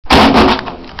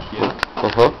here.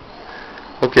 Uh-huh.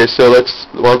 Okay, so why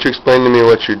don't you explain to me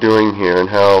what you're doing here and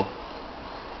how...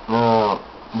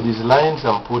 These lines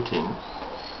I'm putting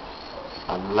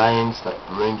are lines that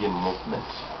bring in movement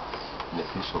in a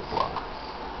piece of work.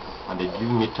 And they give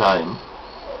me time,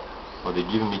 or they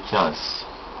give me chance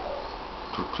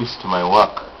to twist my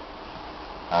work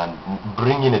and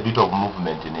bring in a bit of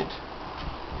movement in it.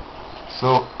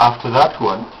 So after that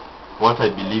one, what I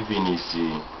believe in is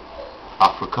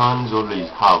Africans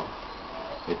always have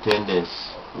a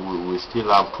tendency, we still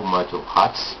have too much of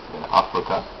hearts in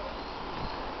Africa.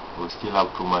 We still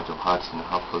have too much of hearts in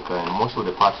Africa, and most of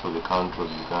the parts of the country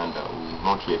of Uganda, we've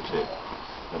not yet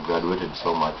graduated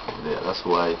so much from there. That's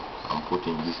why I'm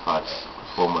putting these hearts to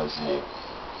form as a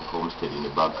homestead in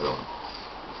the background.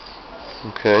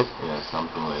 Okay. Yeah,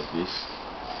 something like this.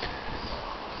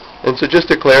 And so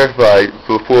just to clarify,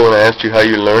 before when I asked you how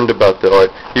you learned about the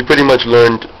art, you pretty much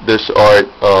learned this art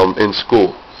in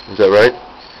school. Is that right?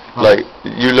 Huh? Like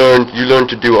you learned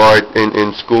to do art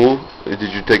in school?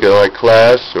 Did you take an art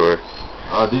class or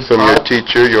from your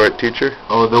teacher, your art teacher?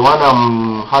 Oh, the one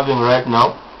I'm having right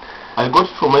now, I got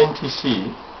it from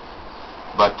NTC,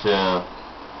 but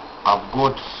I've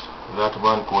got that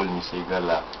one called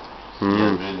Misegala. He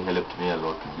has really helped me a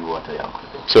lot to do what I am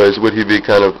today. So would he be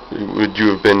would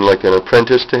you have been like an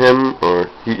apprentice to him, or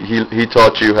he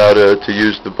taught you how to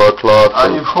use the bar cloth? I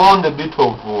found a bit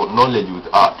of knowledge with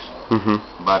art,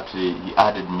 but he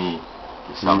added me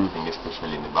to something,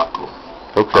 especially in the back room.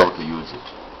 Okay. How to use it.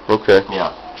 Okay.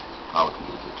 Yeah, how to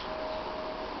use it.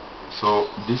 So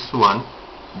this one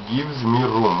gives me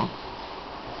room.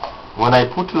 When I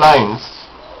put lines,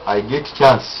 I get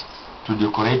chance to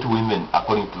decorate women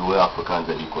according to the way Africans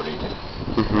are decorated.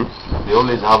 They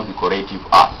always have decorative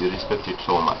art. They respect it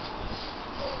so much.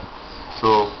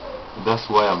 So that's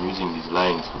why I'm using these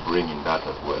lines to bring in that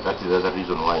as well. That is the other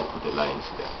reason why I put the lines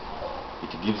there.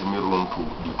 It gives me room to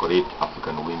decorate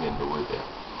African women the way they are.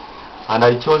 And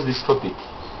I chose this topic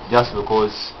just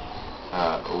because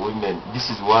women, this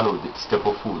is one of the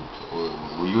staple food.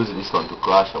 We use this one to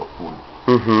crush our food.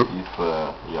 If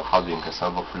you're having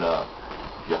cassava flour,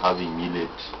 if you're having millet,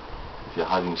 if you're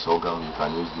having sorghum, you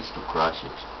can use this to crush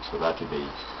it so that they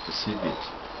receive it.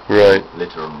 Right.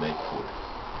 Later on make food.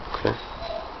 Okay.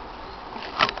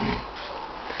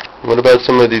 What about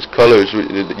some of these colors?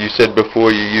 You said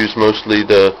before you use mostly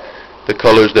the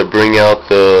colors that bring out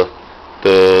the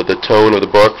tone of the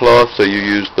bar cloth, so you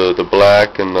use the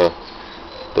black and the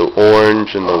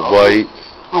orange and the white.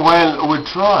 Well, we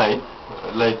try,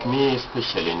 like me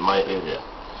especially in my area,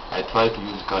 I try to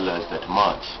use colors that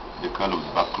match the color of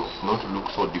the bar cloth, not to look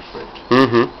so different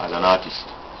as an artist.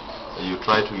 You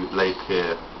try to, like,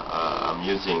 I'm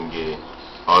using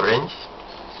orange.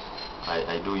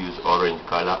 I do use orange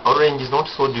color. Orange is not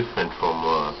so different from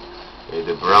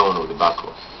the brown of the bar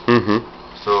cloth.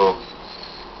 So,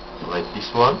 like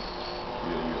this one,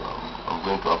 I'm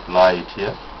going to apply it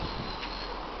here.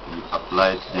 You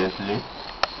apply it gently,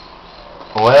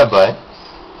 whereby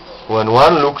when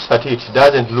one looks at it, it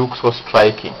doesn't look so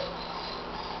striking.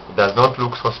 It does not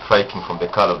look so striking from the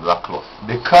color of the back cloth.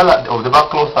 The color of the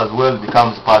back cloth as well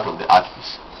becomes part of the art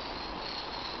piece,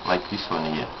 like this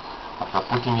one here. After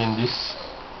putting in this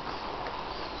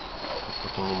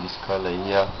color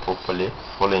here properly,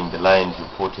 following the lines you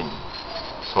put in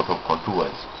sort of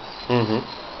contours.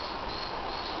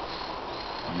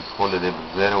 You follow them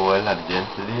very well and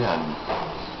gently and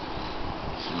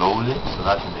slowly, so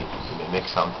that you may make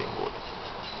something good.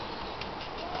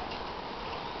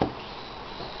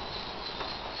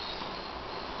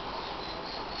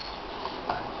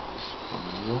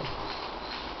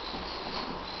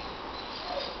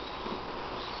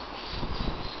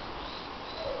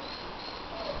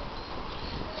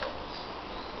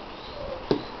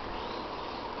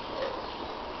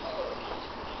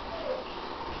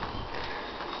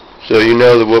 So you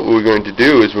know that what we're going to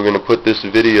do is we're going to put this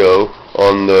video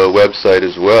on the website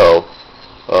as well,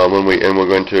 and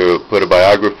we're going to put a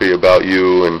biography about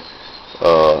you and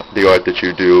the art that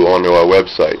you do onto our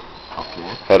website. Okay.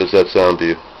 How does that sound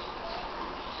to you?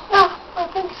 Yeah, I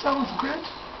think it sounds great.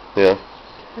 Yeah.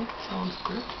 I think it sounds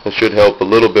great. It should help a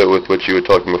little bit with what you were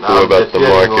talking before about the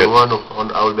market.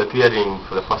 I will be appearing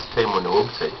for the first time on the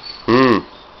website.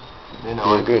 You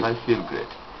know, I feel great.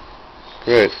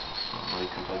 Great.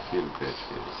 I feel great.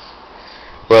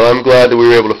 Well, I'm glad that we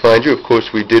were able to find you. Of course,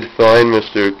 we did find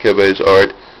Mr. Kabuye's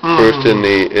art first in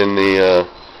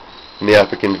the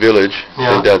African village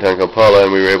in downtown Kampala,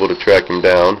 and we were able to track him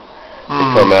down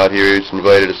and come out here. He's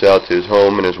invited us out to his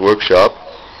home and his workshop,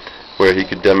 where he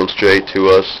could demonstrate to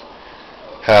us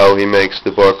how he makes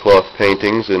the bar cloth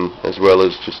paintings, and as well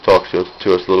as just talk to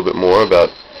us a little bit more about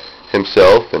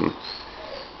himself and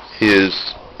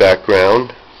his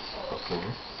background. Okay.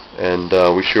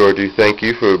 And we sure do thank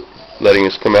you for letting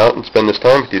us come out and spend this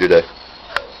time with you today.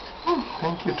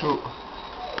 Thank you too.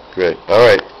 Great. All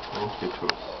right. Thank you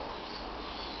too.